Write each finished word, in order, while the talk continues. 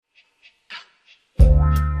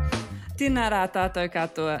Tēnā rā tātou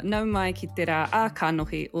katoa, nau mai ki te rā ā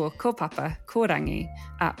kānohi o kōpapa, kōrangi,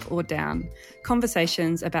 up or down,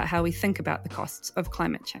 conversations about how we think about the costs of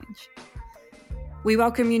climate change. We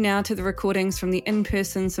welcome you now to the recordings from the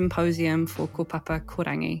in-person symposium for kōpapa,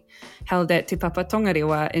 kōrangi, held at Te Papa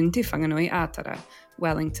Tongarewa in Te Whanganui Ātara,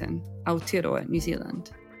 Wellington, Aotearoa, New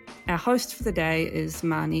Zealand. Our host for the day is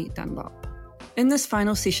Marnie Dunlop. In this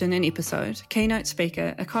final session and episode, keynote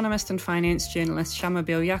speaker, economist and finance journalist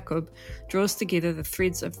Shamubeel Yaqub draws together the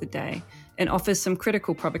threads of the day and offers some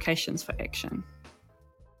critical provocations for action.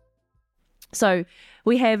 So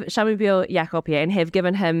we have Shamubeel Yaqub here and have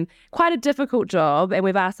given him quite a difficult job, and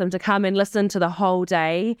we've asked him to come and listen to the whole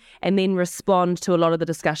day and then respond to a lot of the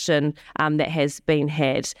discussion that has been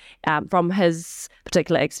had from his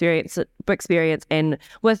particular experience and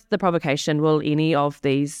with the provocation, will any of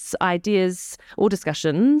these ideas or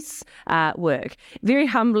discussions work? Very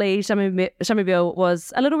humbly, Shamubeel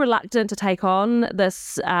was a little reluctant to take on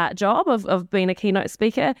this job of being a keynote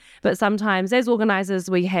speaker, but sometimes as organisers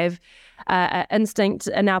we have instinct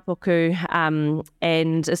in our puku,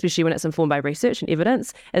 and especially when it's informed by research and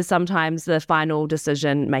evidence, is sometimes the final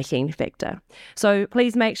decision-making factor. So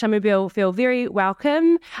please make Shamubeel feel very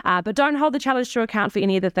welcome, but don't hold the challenge to account for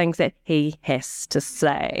any of the things that he has to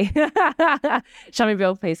say.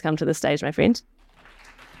 Shamubeel, please come to the stage, my friend.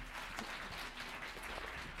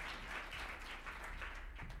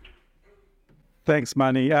 Thanks,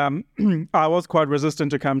 Marnie. I was quite resistant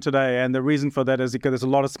to come today, and the reason for that is because there's a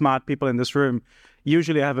lot of smart people in this room.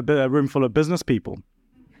 Usually I have a room full of business people.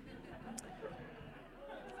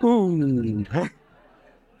 Ooh.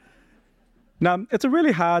 Now, it's a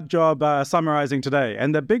really hard job summarizing today,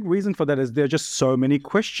 and the big reason for that is there are just so many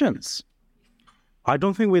questions. I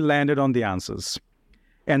don't think we landed on the answers,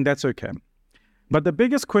 and that's okay. But the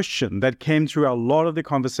biggest question that came through a lot of the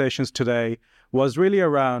conversations today was really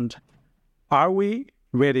around, are we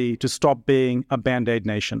ready to stop being a Band-Aid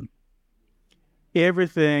nation?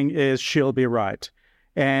 Everything shall be right.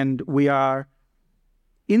 And we are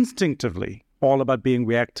instinctively all about being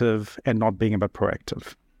reactive and not being about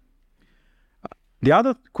proactive. The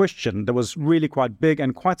other question that was really quite big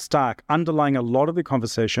and quite stark, underlying a lot of the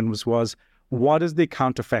conversation was what is the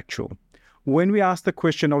counterfactual? When we ask the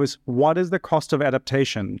question of what is the cost of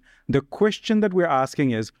adaptation, the question that we're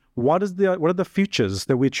asking is, what are the futures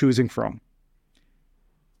that we're choosing from?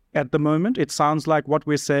 At the moment, it sounds like what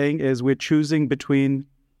we're saying is we're choosing between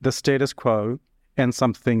the status quo and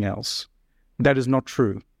something else. That is not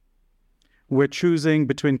true. We're choosing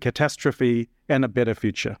between catastrophe and a better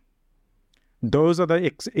future. Those are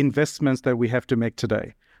the investments that we have to make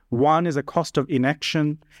today. One is a cost of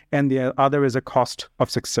inaction, and the other is a cost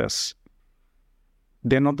of success.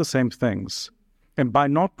 They're not the same things. And by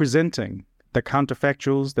not presenting the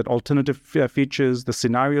counterfactuals, the alternative features, the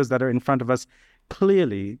scenarios that are in front of us,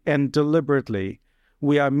 clearly and deliberately,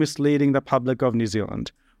 we are misleading the public of New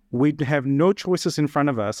Zealand. We have no choices in front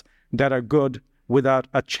of us that are good without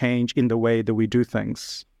a change in the way that we do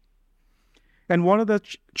things. And one of the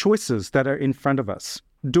choices that are in front of us,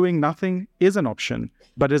 doing nothing is an option,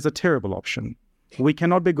 but is a terrible option. We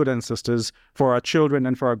cannot be good ancestors for our children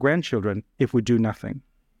and for our grandchildren if we do nothing.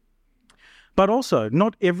 But also,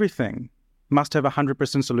 not everything must have a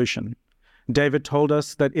 100% solution. David told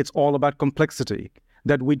us that it's all about complexity,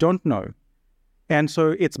 that we don't know. And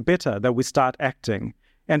so it's better that we start acting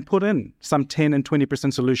and put in some 10 and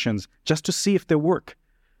 20% solutions just to see if they work.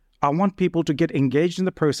 I want people to get engaged in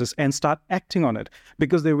the process and start acting on it,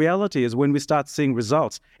 because the reality is when we start seeing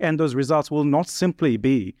results, and those results will not simply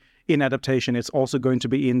be in adaptation, it's also going to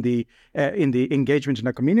be in the engagement in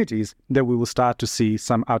our communities, that we will start to see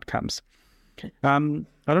some outcomes. Okay.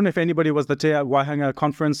 I don't know if anybody was at the Waihanga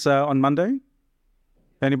conference on Monday.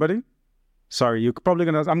 Anybody? Sorry, I'm probably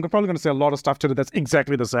gonna say a lot of stuff today that's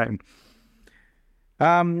exactly the same.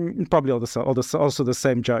 Probably also the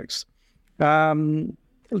same jokes.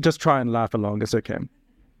 Just try and laugh along. It's okay.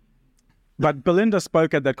 But Belinda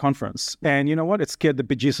spoke at that conference, and you know what? It scared the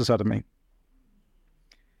bejesus out of me.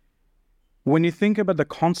 When you think about the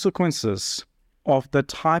consequences of the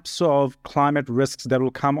types of climate risks that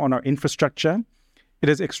will come on our infrastructure, it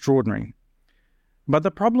is extraordinary. But the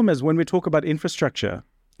problem is when we talk about infrastructure,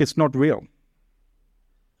 it's not real.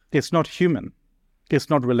 It's not human. It's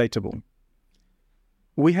not relatable.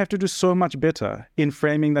 We have to do so much better in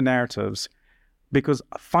framing the narratives, because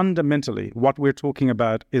fundamentally what we're talking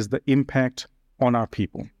about is the impact on our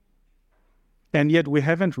people. And yet we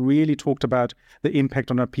haven't really talked about the impact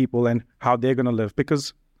on our people and how they're going to live,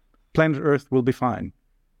 because planet Earth will be fine.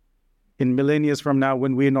 In millennia from now,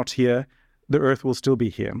 when we're not here, the Earth will still be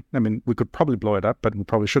here. I mean, we could probably blow it up, but we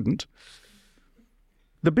probably shouldn't.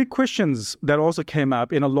 The big questions that also came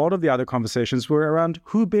up in a lot of the other conversations were around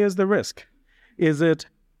who bears the risk. Is it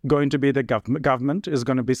going to be the government? Is it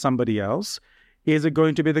going to be somebody else? Is it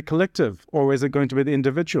going to be the collective, or is it going to be the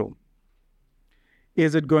individual?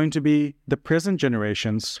 Is it going to be the present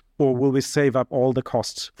generations, or will we save up all the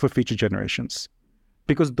costs for future generations?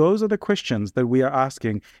 Because those are the questions that we are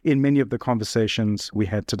asking in many of the conversations we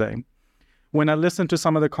had today. When I listened to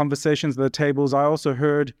some of the conversations at the tables, I also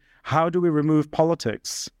heard, how do we remove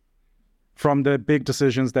politics from the big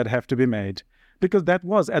decisions that have to be made? Because that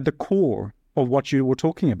was at the core of what you were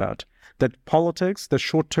talking about, that politics, the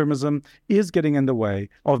short-termism, is getting in the way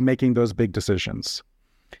of making those big decisions.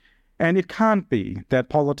 And it can't be that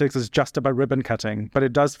politics is just about ribbon cutting, but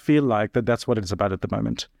it does feel like that's what it's about at the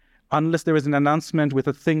moment. Unless there is an announcement with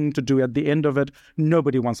a thing to do at the end of it,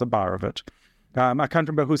 nobody wants a bar of it. I can't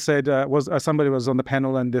remember who said, somebody was on the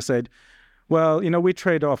panel and they said, well, we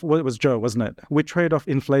trade off, it was Joe, wasn't it? We trade off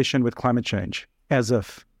inflation with climate change, as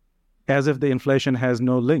if the inflation has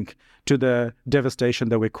no link to the devastation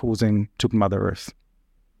that we're causing to Mother Earth.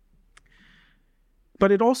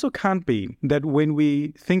 But it also can't be that when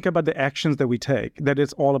we think about the actions that we take, that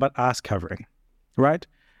it's all about ass covering, right?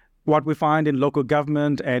 What we find in local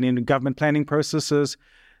government and in government planning processes,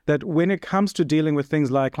 that when it comes to dealing with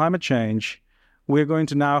things like climate change, we're going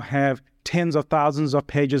to now have tens of thousands of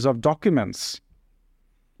pages of documents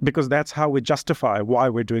because that's how we justify why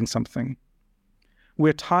we're doing something.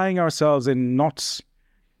 We're tying ourselves in knots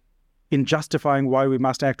in justifying why we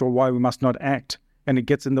must act or why we must not act, and it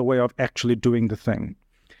gets in the way of actually doing the thing.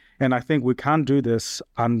 And I think we can't do this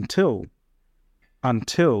until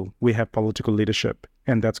we have political leadership,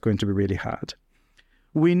 and that's going to be really hard.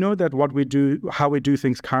 We know that what we do, how we do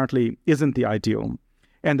things currently, isn't the ideal.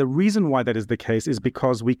 And the reason why that is the case is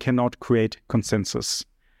because we cannot create consensus.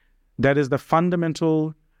 That is the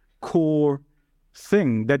fundamental core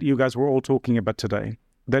thing that you guys were all talking about today.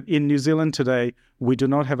 That in New Zealand today, we do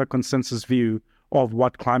not have a consensus view of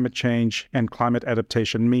what climate change and climate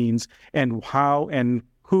adaptation means and how and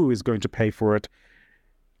who is going to pay for it.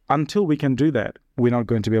 Until we can do that, we're not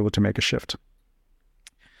going to be able to make a shift.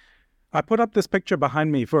 I put up this picture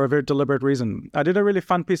behind me for a very deliberate reason. I did a really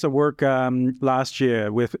fun piece of work last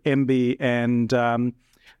year with MB, and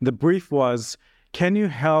the brief was, can you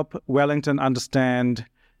help Wellington understand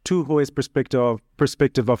Tūhoe's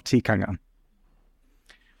perspective of tikanga?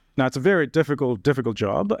 Now, it's a very difficult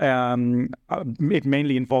job. It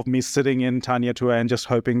mainly involved me sitting in Taniatua and just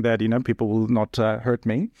hoping that, people will not hurt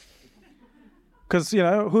me. Because,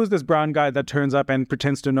 who's this brown guy that turns up and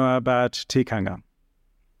pretends to know about tikanga?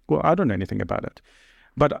 Well, I don't know anything about it.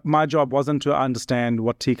 But my job wasn't to understand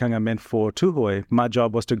what tikanga meant for Tūhoe. My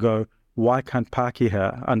job was to go, why can't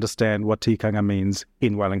Pākehā understand what tikanga means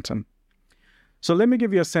in Wellington? So let me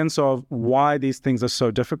give you a sense of why these things are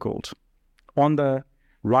so difficult. On the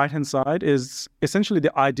right-hand side is essentially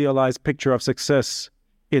the idealized picture of success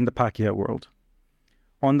in the Pākehā world.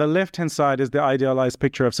 On the left-hand side is the idealized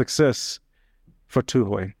picture of success for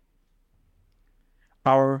Tūhoe.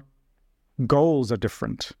 Our goals are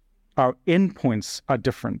different. Our endpoints are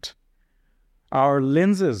different. Our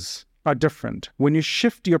lenses are different. When you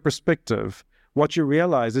shift your perspective, what you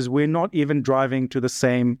realize is we're not even driving to the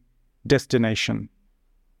same destination.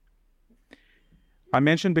 I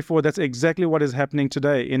mentioned before that's exactly what is happening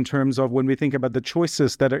today in terms of when we think about the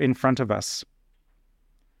choices that are in front of us.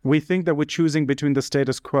 We think that we're choosing between the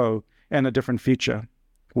status quo and a different future.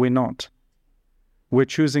 We're not. We're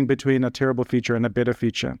choosing between a terrible future and a better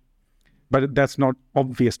future. But that's not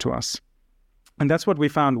obvious to us. And that's what we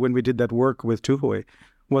found when we did that work with Tūhoe,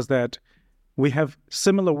 was that we have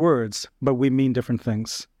similar words, but we mean different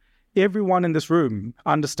things. Everyone in this room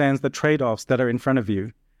understands the trade-offs that are in front of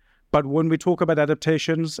you. But when we talk about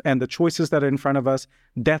adaptations and the choices that are in front of us,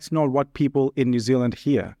 that's not what people in New Zealand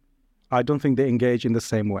hear. I don't think they engage in the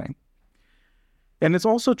same way. And it's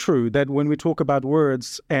also true that when we talk about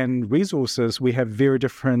words and resources, we have very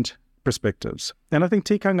different perspectives. And I think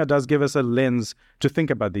tikanga does give us a lens to think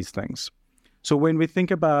about these things. So when we think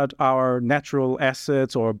about our natural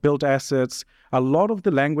assets or built assets, a lot of the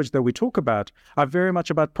language that we talk about are very much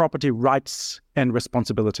about property rights and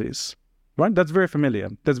responsibilities, right? That's very familiar.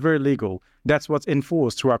 That's very legal. That's what's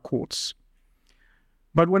enforced through our courts.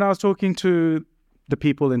 But when I was talking to the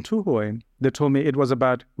people in Tūhoe, they told me it was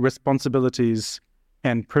about responsibilities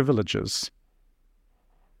and privileges.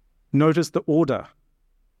 Notice the order.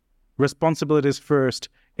 Responsibilities first,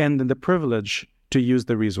 and then the privilege to use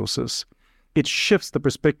the resources. It shifts the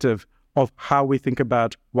perspective of how we think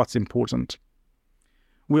about what's important.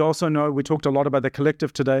 We also know, we talked a lot about the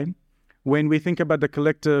collective today. When we think about the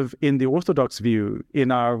collective in the Orthodox view, in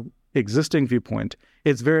our existing viewpoint,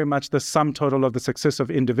 it's very much the sum total of the success of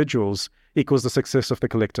individuals equals the success of the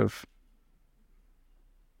collective.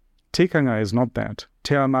 Tikanga is not that.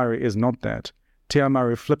 Te Amari is not that. Te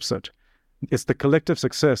Amari flips it. It's the collective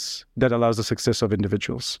success that allows the success of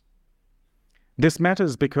individuals. This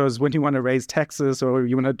matters because when you want to raise taxes or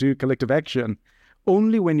you want to do collective action,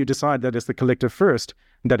 only when you decide that it's the collective first,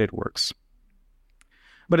 that it works.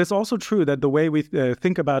 But it's also true that the way we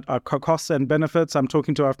think about our costs and benefits, I'm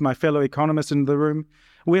talking to my fellow economists in the room,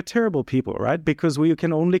 we're terrible people, right? Because we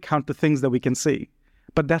can only count the things that we can see.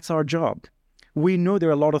 But that's our job. We know there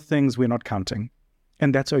are a lot of things we're not counting,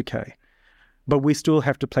 and that's okay. But we still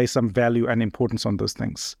have to place some value and importance on those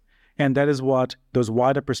things. And that is what those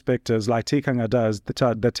wider perspectives like Tikanga does, that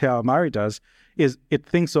Te Ao Māori does, is it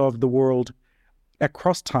thinks of the world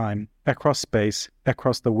across time, across space,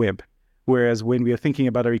 across the web. Whereas when we are thinking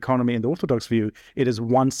about our economy in the orthodox view, it is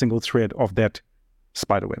one single thread of that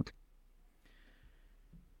spider web.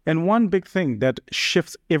 And one big thing that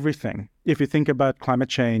shifts everything, if you think about climate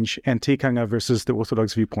change and Tikanga versus the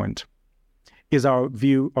orthodox viewpoint, is our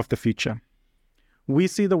view of the future. We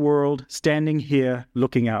see the world standing here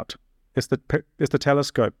looking out. It's the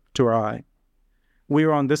telescope to our eye. We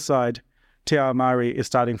are on this side. Te Ao Māori is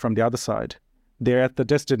starting from the other side. They're at the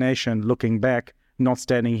destination looking back, not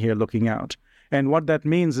standing here looking out. And what that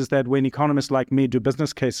means is that when economists like me do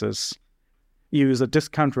business cases, you use a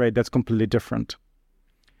discount rate that's completely different.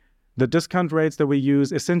 The discount rates that we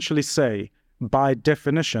use essentially say, by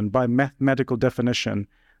definition, by mathematical definition,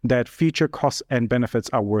 that future costs and benefits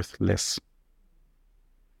are worth less.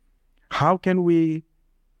 How can we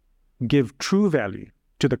give true value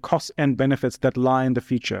to the costs and benefits that lie in the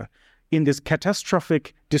future in these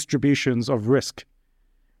catastrophic distributions of risk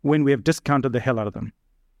when we have discounted the hell out of them?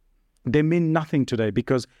 They mean nothing today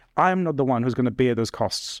because I'm not the one who's going to bear those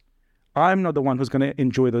costs. I'm not the one who's going to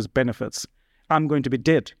enjoy those benefits. I'm going to be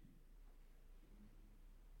dead.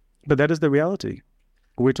 But that is the reality.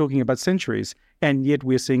 We're talking about centuries, and yet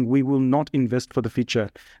we're saying we will not invest for the future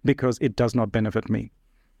because it does not benefit me.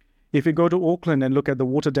 If you go to Auckland and look at the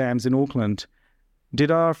water dams in Auckland, did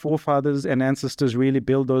our forefathers and ancestors really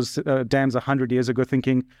build those dams 100 years ago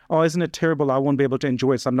thinking, oh, isn't it terrible, I won't be able to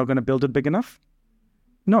enjoy it, so I'm not going to build it big enough?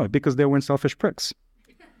 No, because they weren't selfish pricks.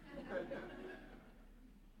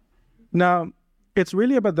 Now, it's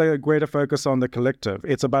really about the greater focus on the collective.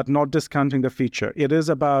 It's about not discounting the future. It is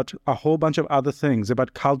about a whole bunch of other things,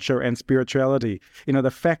 about culture and spirituality. You know,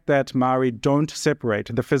 the fact that Maori don't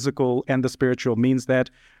separate the physical and the spiritual means that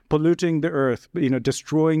polluting the earth,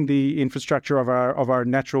 destroying the infrastructure of our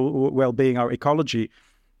natural well-being, our ecology,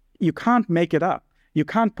 you can't make it up. You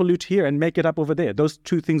can't pollute here and make it up over there. Those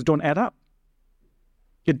two things don't add up.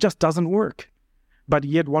 It just doesn't work. But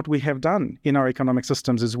yet what we have done in our economic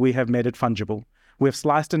systems is we have made it fungible. We've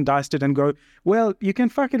sliced and diced it and go, well, you can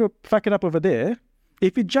fuck it up over there.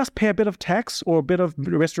 If you just pay a bit of tax or a bit of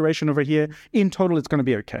restoration over here, in total, it's going to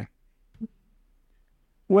be okay.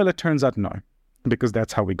 Well, it turns out no, because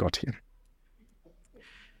that's how we got here.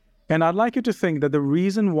 And I'd like you to think that the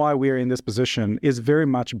reason why we're in this position is very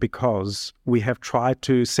much because we have tried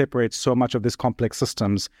to separate so much of these complex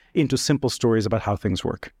systems into simple stories about how things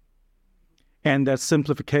work. And that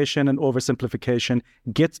simplification and oversimplification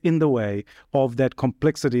gets in the way of that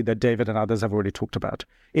complexity that David and others have already talked about.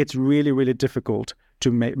 It's really, really difficult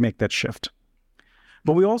to make that shift.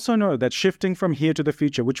 But we also know that shifting from here to the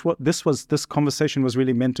future, which this conversation was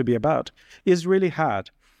really meant to be about, is really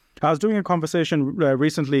hard. I was doing a conversation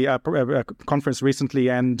recently, a conference recently,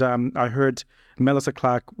 and I heard Melissa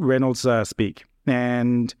Clark Reynolds speak.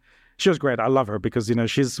 And she was great. I love her because,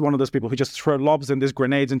 she's one of those people who just throw lobs and there's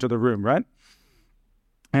grenades into the room, right?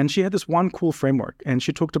 And she had this one cool framework. And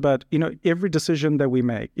she talked about, every decision that we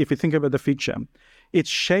make, if you think about the future, it's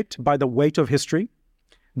shaped by the weight of history,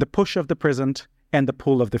 the push of the present, and the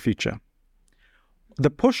pull of the future. The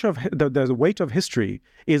push of the weight of history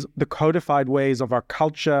is the codified ways of our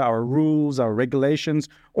culture, our rules, our regulations,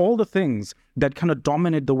 all the things that kind of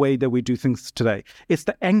dominate the way that we do things today. It's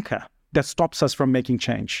the anchor that stops us from making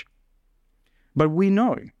change. But we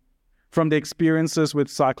know from the experiences with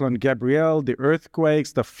Cyclone Gabrielle, the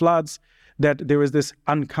earthquakes, the floods, that there is this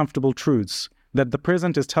uncomfortable truths that the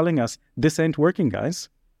present is telling us, this ain't working, guys.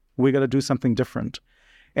 We got to do something different.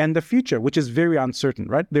 And the future, which is very uncertain,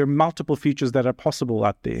 right? There are multiple futures that are possible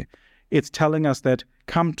out there. It's telling us that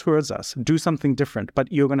come towards us, do something different, but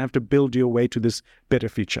you're going to have to build your way to this better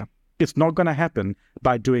future. It's not going to happen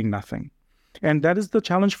by doing nothing. And that is the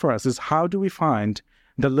challenge for us, is how do we find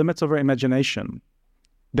the limits of our imagination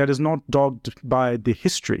that is not dogged by the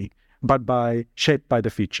history, but shaped by the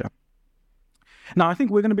future. Now, I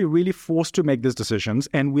think we're going to be really forced to make these decisions,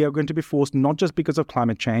 and we are going to be forced not just because of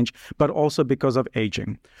climate change, but also because of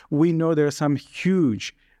aging. We know there are some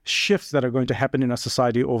huge shifts that are going to happen in our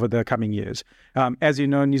society over the coming years. As you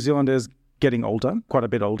know, New Zealand is getting older, quite a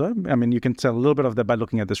bit older. I mean, you can tell a little bit of that by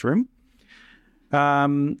looking at this room.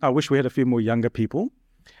 I wish we had a few more younger people,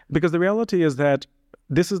 because the reality is that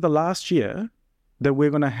this is the last year that we're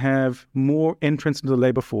going to have more entrants into the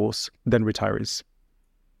labor force than retirees.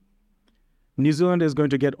 New Zealand is going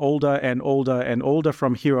to get older and older and older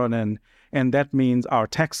from here on in, and that means our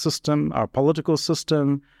tax system, our political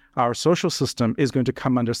system, our social system is going to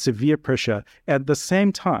come under severe pressure at the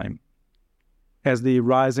same time as the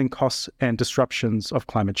rising costs and disruptions of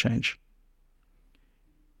climate change.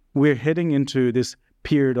 We're heading into this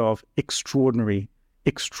period of extraordinary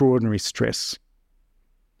stress,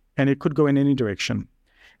 and it could go in any direction.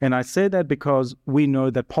 And I say that because we know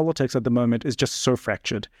that politics at the moment is just so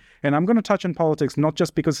fractured. And I'm going to touch on politics not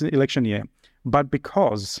just because it's an election year, but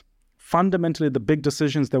because fundamentally the big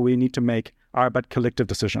decisions that we need to make are about collective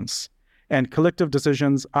decisions. And collective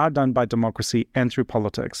decisions are done by democracy and through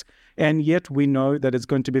politics. And yet we know that it's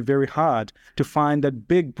going to be very hard to find that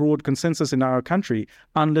big, broad consensus in our country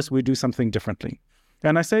unless we do something differently.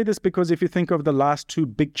 And I say this because if you think of the last two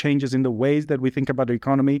big changes in the ways that we think about the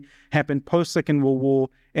economy happened post-Second World War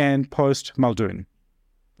and post-Muldoon,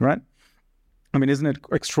 right? I mean, isn't it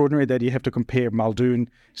extraordinary that you have to compare Muldoon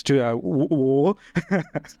to a war?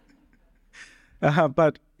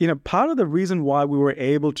 But, part of the reason why we were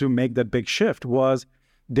able to make that big shift was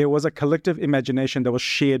there was a collective imagination that was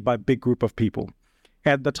shared by a big group of people.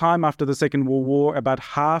 At the time after the Second World War, about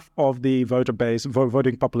half of the voter base,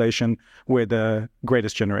 voting population, were the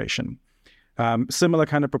greatest generation. Similar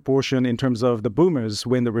kind of proportion in terms of the boomers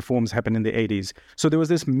when the reforms happened in the 80s. So there was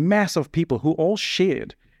this mass of people who all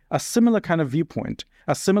shared a similar kind of viewpoint,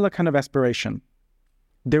 a similar kind of aspiration.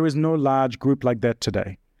 There is no large group like that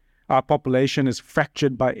today. Our population is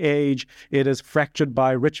fractured by age. It is fractured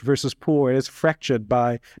by rich versus poor. It is fractured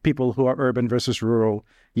by people who are urban versus rural,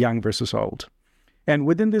 young versus old. And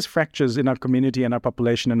within these fractures in our community and our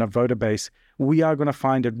population and our voter base, we are going to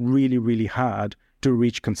find it really, really hard to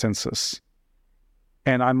reach consensus.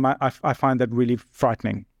 And I find that really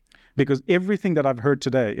frightening, because everything that I've heard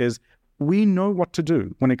today is we know what to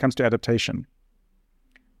do when it comes to adaptation.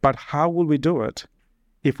 But how will we do it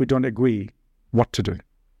if we don't agree what to do?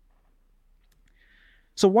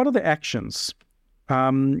 So what are the actions?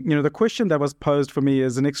 The question that was posed for me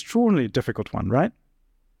is an extraordinarily difficult one, right?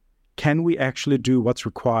 Can we actually do what's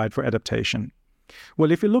required for adaptation?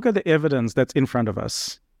 Well, if you look at the evidence that's in front of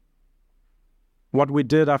us, what we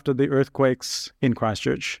did after the earthquakes in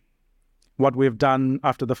Christchurch, what we've done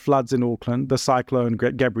after the floods in Auckland, the cyclone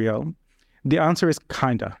Gabrielle, the answer is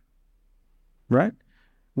kinda, right?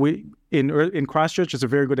 In Christchurch is a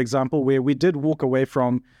very good example where we did walk away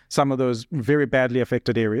from some of those very badly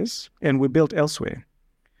affected areas and we built elsewhere.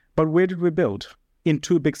 But where did we build? In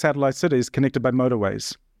two big satellite cities connected by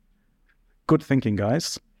motorways. Good thinking,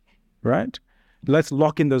 guys, right? Let's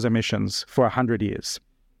lock in those emissions for 100 years.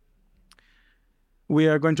 We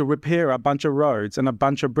are going to repair a bunch of roads and a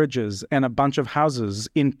bunch of bridges and a bunch of houses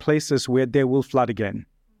in places where they will flood again.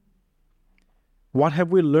 What have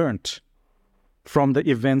we learned from the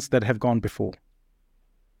events that have gone before?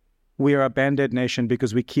 We are a band-aid nation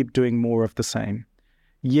because we keep doing more of the same.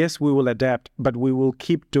 Yes, we will adapt, but we will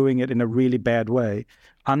keep doing it in a really bad way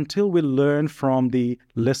until we learn from the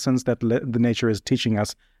lessons that the nature is teaching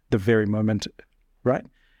us the very moment, right?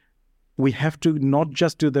 We have to not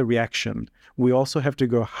just do the reaction. We also have to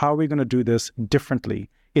go, how are we going to do this differently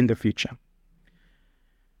in the future?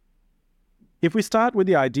 If we start with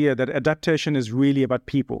the idea that adaptation is really about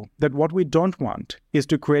people, that what we don't want is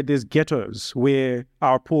to create these ghettos where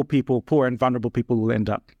our poor and vulnerable people will end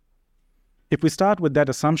up. If we start with that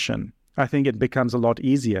assumption, I think it becomes a lot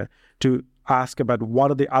easier to ask about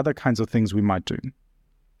what are the other kinds of things we might do.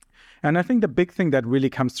 And I think the big thing that really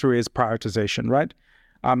comes through is prioritization, right?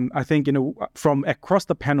 I think, from across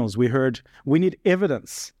the panels, we heard we need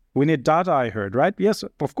evidence. We need data, I heard, right? Yes,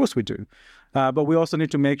 of course we do. But we also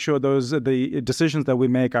need to make sure the decisions that we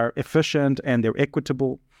make are efficient and they're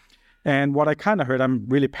equitable. And what I kind of heard, I'm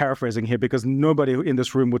really paraphrasing here because nobody in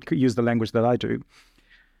this room would use the language that I do.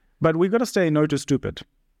 But we've got to say no to stupid,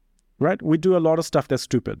 right? We do a lot of stuff that's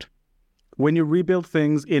stupid. When you rebuild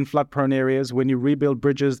things in flood-prone areas, when you rebuild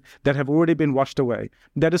bridges that have already been washed away,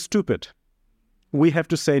 that is stupid. We have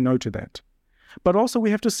to say no to that. But also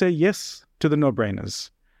we have to say yes to the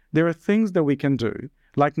no-brainers. There are things that we can do,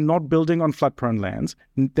 like not building on flood-prone lands,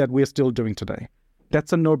 that we're still doing today.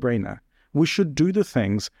 That's a no-brainer. We should do the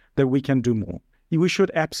things that we can do more. We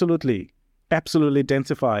should absolutely absolutely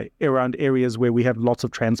densify around areas where we have lots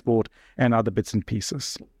of transport and other bits and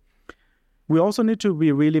pieces. We also need to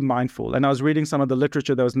be really mindful, and I was reading some of the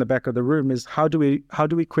literature that was in the back of the room, is how do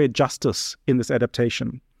we create justice in this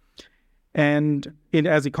adaptation? And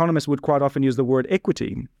as economists would quite often use the word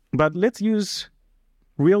equity, but let's use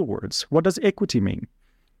real words. What does equity mean?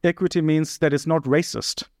 Equity means that it's not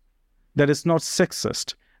racist, that it's not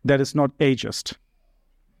sexist, that it's not ageist.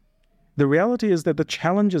 The reality is that the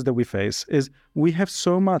challenges that we face is we have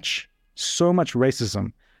so much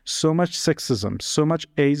racism, so much sexism, so much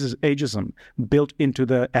ageism built into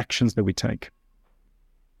the actions that we take.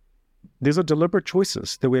 These are deliberate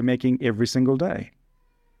choices that we're making every single day.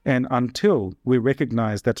 And until we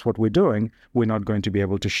recognize that's what we're doing, we're not going to be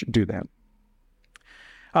able to do that.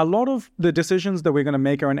 A lot of the decisions that we're going to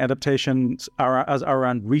make around adaptations are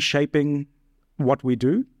around reshaping what we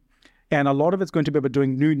do. And a lot of it's going to be about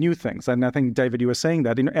doing new things. And I think, David, you were saying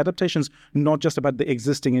that, adaptation's not just about the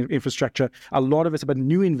existing infrastructure. A lot of it's about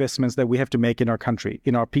new investments that we have to make in our country,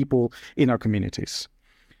 in our people, in our communities.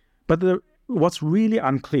 But what's really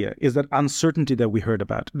unclear is that uncertainty that we heard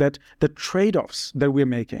about, that the trade-offs that we're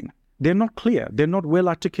making, they're not clear. They're not well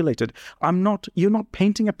articulated. You're not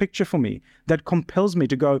painting a picture for me that compels me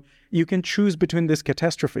to go, you can choose between this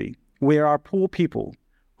catastrophe where our poor people,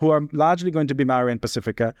 who are largely going to be Maori and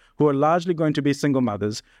Pacifica, who are largely going to be single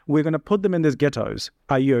mothers, we're going to put them in these ghettos.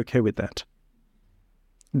 Are you okay with that?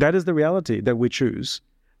 That is the reality that we choose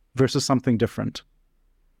versus something different.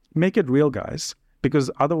 Make it real, guys, because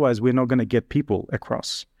otherwise we're not going to get people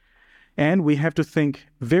across. And we have to think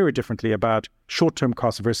very differently about short-term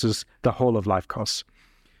costs versus the whole of life costs.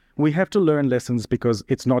 We have to learn lessons because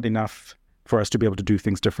it's not enough for us to be able to do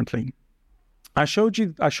things differently. I show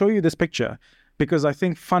you this picture because I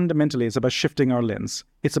think fundamentally it's about shifting our lens.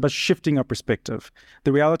 It's about shifting our perspective.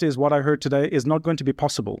 The reality is what I heard today is not going to be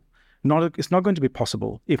possible. It's not going to be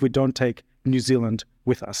possible if we don't take New Zealand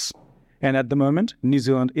with us. And at the moment, New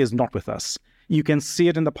Zealand is not with us. You can see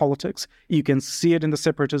it in the politics. You can see it in the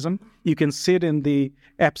separatism. You can see it in the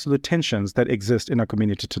absolute tensions that exist in our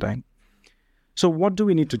community today. So what do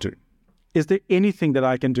we need to do? Is there anything that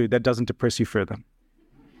I can do that doesn't depress you further?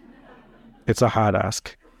 It's a hard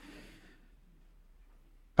ask.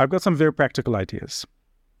 I've got some very practical ideas.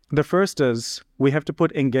 The first is we have to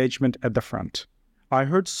put engagement at the front. I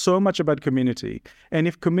heard so much about community, and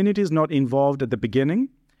if community is not involved at the beginning,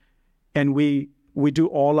 and we do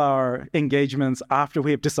all our engagements after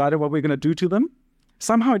we have decided what we're going to do to them,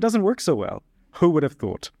 somehow it doesn't work so well. Who would have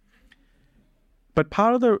thought? But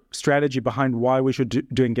part of the strategy behind why we should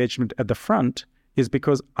do engagement at the front is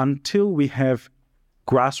because until we have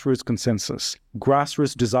grassroots consensus,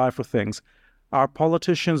 grassroots desire for things, our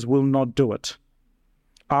politicians will not do it.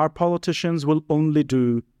 Our politicians will only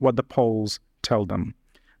do what the polls tell them.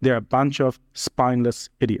 They're a bunch of spineless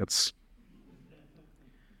idiots.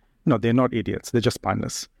 No, they're not idiots. They're just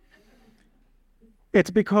spineless.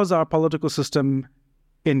 It's because our political system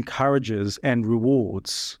encourages and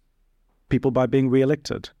rewards people by being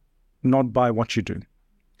re-elected, not by what you do.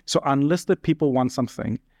 So unless the people want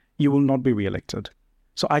something, you will not be re-elected.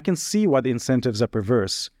 So I can see why the incentives are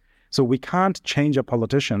perverse. So we can't change our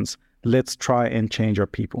politicians. Let's try and change our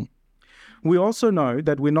people. We also know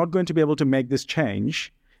that we're not going to be able to make this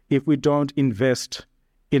change if we don't invest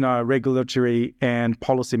in our regulatory and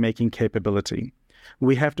policy-making capability.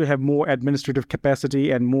 We have to have more administrative capacity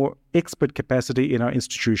and more expert capacity in our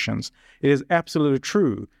institutions. It is absolutely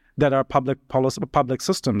true that our public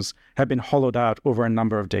systems have been hollowed out over a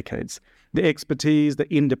number of decades. The expertise,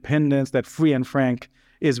 the independence, that free and frank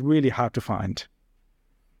is really hard to find.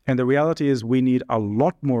 And the reality is we need a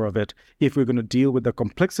lot more of it if we're going to deal with the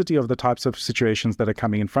complexity of the types of situations that are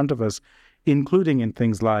coming in front of us, including in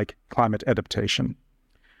things like climate adaptation.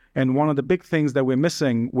 And one of the big things that we're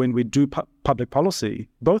missing when we do public policy,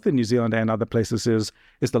 both in New Zealand and other places, is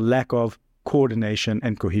the lack of coordination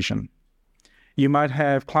and cohesion. You might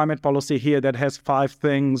have climate policy here that has 5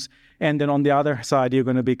 things, and then on the other side, you're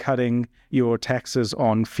going to be cutting your taxes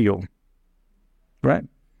on fuel, right?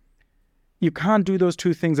 You can't do those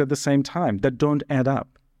 2 things at the same time. That don't add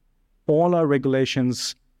up. All our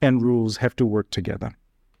regulations and rules have to work together.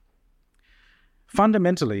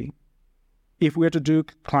 Fundamentally, if we're to do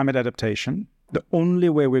climate adaptation, the only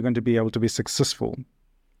way we're going to be able to be successful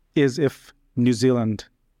is if New Zealand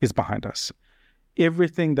is behind us.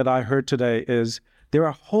 Everything that I heard today is there are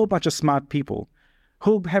a whole bunch of smart people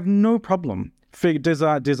who have no problem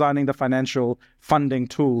designing the financial funding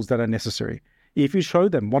tools that are necessary. If you show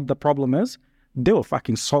them what the problem is, they'll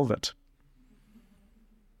fucking solve it.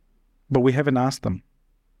 But we haven't asked them.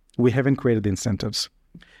 We haven't created the incentives.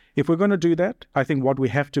 If we're going to do that, I think what we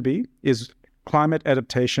have to be is Climate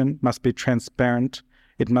adaptation must be transparent,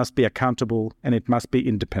 it must be accountable, and it must be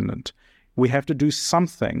independent. We have to do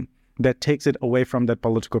something that takes it away from that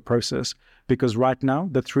political process, because right now,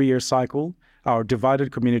 the 3-year cycle, our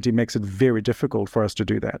divided community makes it very difficult for us to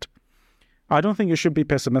do that. I don't think you should be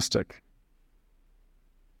pessimistic,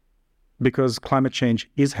 because climate change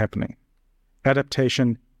is happening.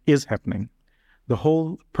 Adaptation is happening. The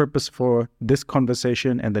whole purpose for this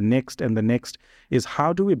conversation and the next is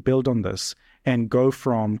how do we build on this and go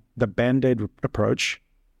from the Band-Aid approach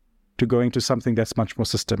to going to something that's much more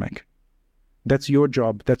systemic. That's your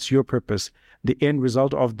job. That's your purpose. The end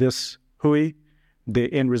result of this hui,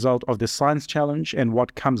 the end result of the science challenge and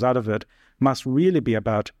what comes out of it must really be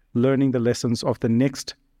about learning the lessons of the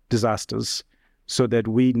next disasters so that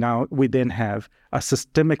we then have a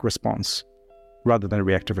systemic response rather than a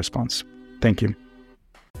reactive response. Thank you.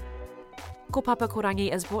 Ko Papa Ko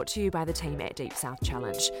Rangi is brought to you by the team at Deep South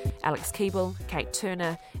Challenge. Alex Keeble, Kate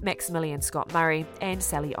Turner, Maximilian Scott Murray and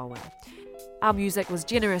Sally Owen. Our music was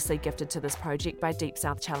generously gifted to this project by Deep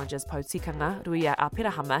South Challenge's Pautikanga Ruia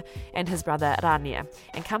Apirahama and his brother Rania,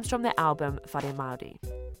 and comes from their album Whare Māori.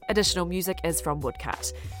 Additional music is from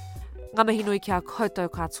Woodcut. Ngā mihi nui kia koutou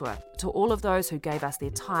katoa to all of those who gave us their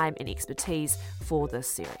time and expertise for this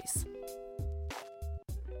series.